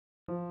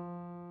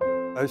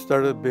I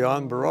started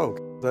beyond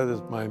Baroque. That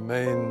is my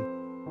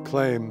main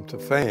claim to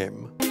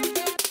fame.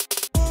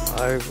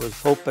 I was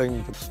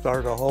hoping to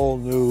start a whole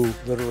new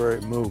literary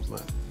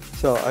movement.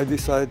 So I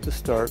decided to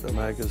start a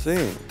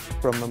magazine.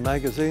 From a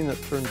magazine,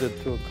 it turned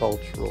into a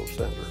cultural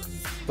center.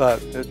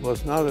 But it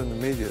was not an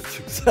immediate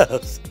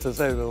success, to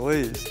say the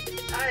least.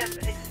 I am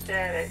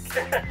ecstatic.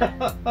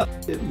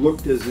 It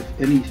looked as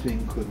if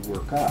anything could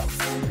work out.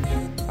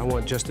 I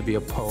want just to be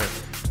a poet.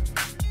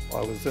 I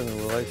was in a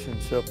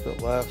relationship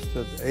that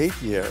lasted 8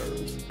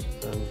 years,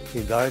 and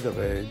he died of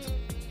AIDS.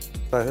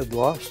 I had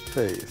lost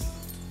faith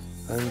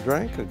and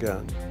drank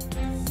again.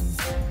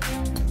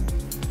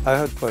 I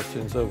had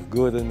questions of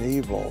good and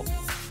evil.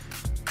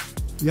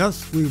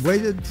 Yes, we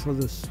waited for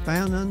the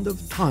span end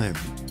of time.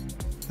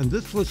 And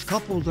this was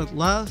coupled at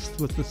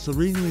last with the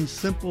serenely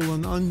simple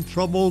and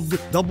untroubled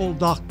double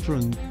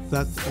doctrine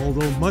that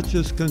although much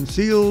is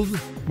concealed,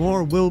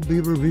 more will be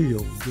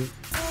revealed.